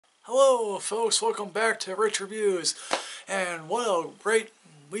Hello folks, welcome back to Rich Reviews, and what a great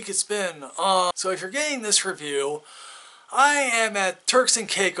week it's been. So if you're getting this review, I am at Turks and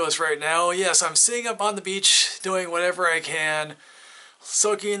Caicos right now. Yes, I'm sitting up on the beach doing whatever I can,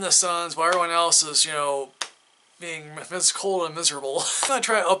 soaking in the suns while everyone else is, being cold and miserable. I'm going to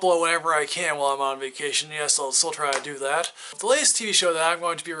try to upload whenever I can while I'm on vacation. Yes, I'll still try to do that. The latest TV show that I'm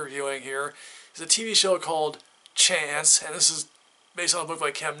going to be reviewing here is a TV show called Chance, and this is based on a book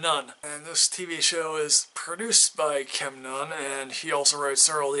by Kem Nunn. And this TV show is produced by Kem Nunn, and he also writes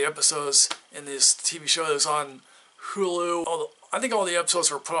several of the episodes in this TV show that's on Hulu. I think all the episodes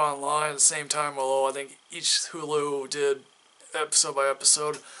were put online at the same time, although I think each Hulu did episode by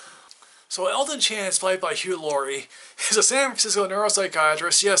episode. So Elton Chance, played by Hugh Laurie, is a San Francisco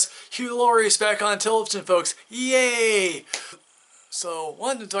neuropsychiatrist. Yes, Hugh Laurie is back on television, folks. Yay! So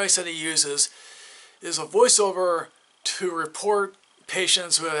one device that he uses is a voiceover to report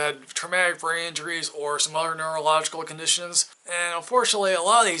patients who have had traumatic brain injuries or some other neurological conditions. And unfortunately, a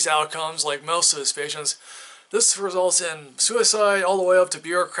lot of these outcomes, like most of his patients, this results in suicide all the way up to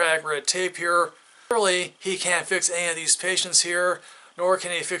bureaucratic red tape here. Clearly, he can't fix any of these patients here, nor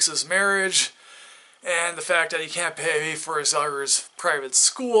can he fix his marriage, and the fact that he can't pay for his daughter's private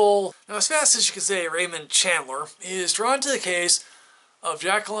school. Now, as fast as you can say Raymond Chandler, he is drawn to the case of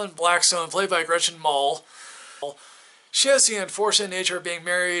Jacqueline Blackstone, played by Gretchen. She has the unfortunate nature of being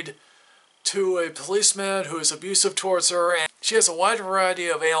married to a policeman who is abusive towards her, and she has a wide variety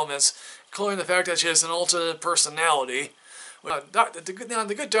of ailments, including the fact that she has an alternate personality.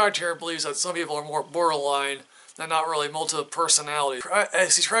 The good doctor here believes that some people are more borderline than not really multi-personality.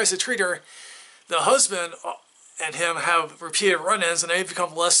 As he tries to treat her, the husband and him have repeated run-ins, and they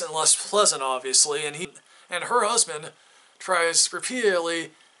become less and less pleasant, obviously, and her husband tries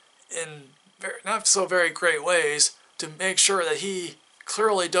repeatedly in not so very great ways to make sure that he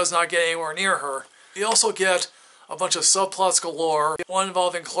clearly does not get anywhere near her. We also get a bunch of subplots galore, one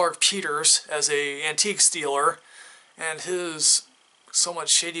involving Clark Peters as an antique dealer and his somewhat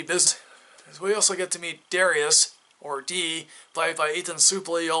shady business. We also get to meet Darius, or D, played by Ethan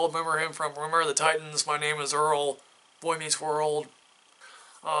Suplee. You all remember him from Remember the Titans, My Name is Earl, Boy Meets World.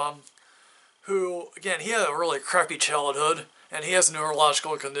 Who, again, he had a really crappy childhood, and he has a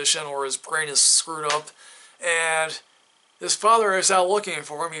neurological condition or his brain is screwed up, and his father is out looking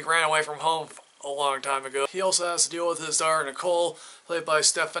for him. He ran away from home a long time ago. He also has to deal with his daughter Nicole, played by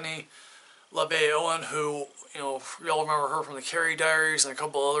Stephanie LaBelle Owen, who, you all remember her from the Carrie Diaries and a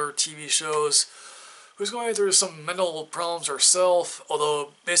couple other TV shows, who's going through some mental problems herself,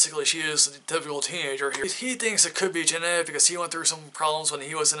 although basically she is a typical teenager here. He thinks it could be genetic because he went through some problems when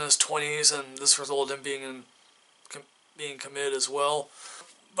he was in his 20s, and this resulted in him being committed as well.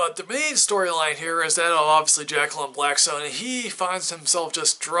 But the main storyline here is that of obviously Jacqueline Blackstone, and he finds himself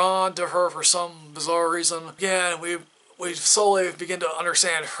just drawn to her for some bizarre reason. Again, we slowly begin to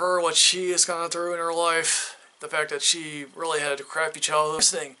understand her, what she has gone through in her life, the fact that she really had a crappy childhood.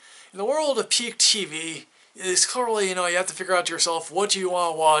 First thing, in the world of peak TV, it is clearly, you have to figure out to yourself what do you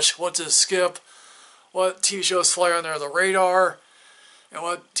want to watch, what to skip, what TV shows fly under the radar, and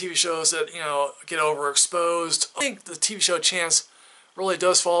what TV shows that, get overexposed. I think the TV show Chance really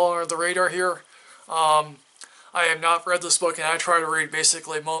does fall under the radar here. I have not read this book, and I try to read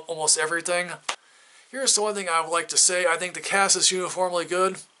basically almost everything. Here's the one thing I would like to say. I think the cast is uniformly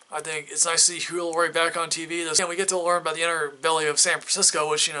good. I think it's nice to see Hugh Laurie back on TV. And we get to learn about the underbelly of San Francisco,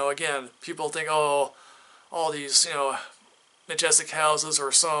 which, again, people think, oh, all these, majestic houses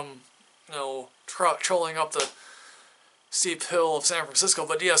or some, trolling up the steep hill of San Francisco.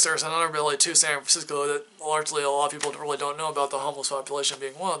 But yes, there's an underbelly to San Francisco that largely a lot of people really don't know about, the homeless population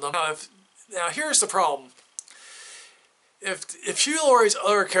being one of them. Now here's the problem. If Hugh Laurie's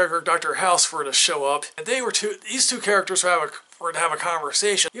other character, Dr. House, were to show up, and these two characters were to have a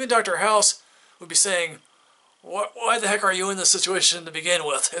conversation, even Dr. House would be saying, why the heck are you in this situation to begin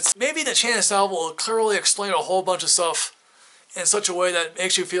with? Maybe the Chance novel will clearly explain a whole bunch of stuff in such a way that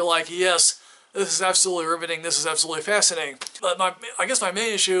makes you feel like, yes, this is absolutely riveting, this is absolutely fascinating. But I guess my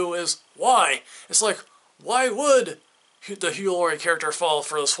main issue is why? It's like, why would the Hugh Laurie character fall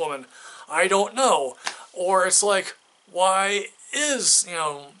for this woman? I don't know. Or it's like, why is,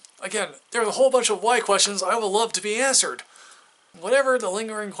 again, there's a whole bunch of why questions I would love to be answered. Whatever the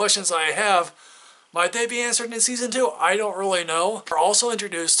lingering questions I have, might they be answered in Season 2? I don't really know. We're also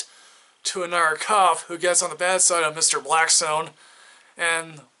introduced to another cop who gets on the bad side of Mr. Blackstone,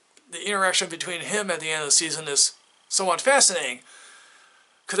 and the interaction between him at the end of the season is somewhat fascinating.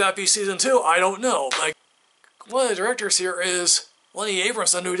 Could that be Season 2? I don't know. One of the directors here is Lenny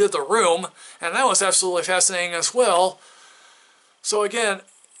Abramson, who did The Room, and that was absolutely fascinating as well. So again,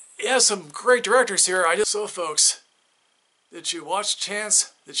 he has some great directors here. So folks, did you watch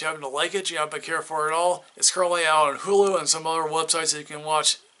Chance? Did you happen to like it? Do you happen to care for it at all? It's currently out on Hulu and some other websites that you can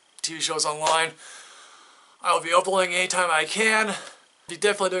watch TV shows online. I will be uploading anytime I can. I'll be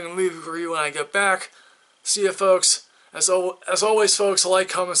definitely doing a movie review when I get back. See you folks. As always folks, like,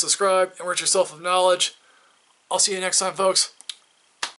 comment, subscribe, enrich yourself with knowledge. I'll see you next time folks.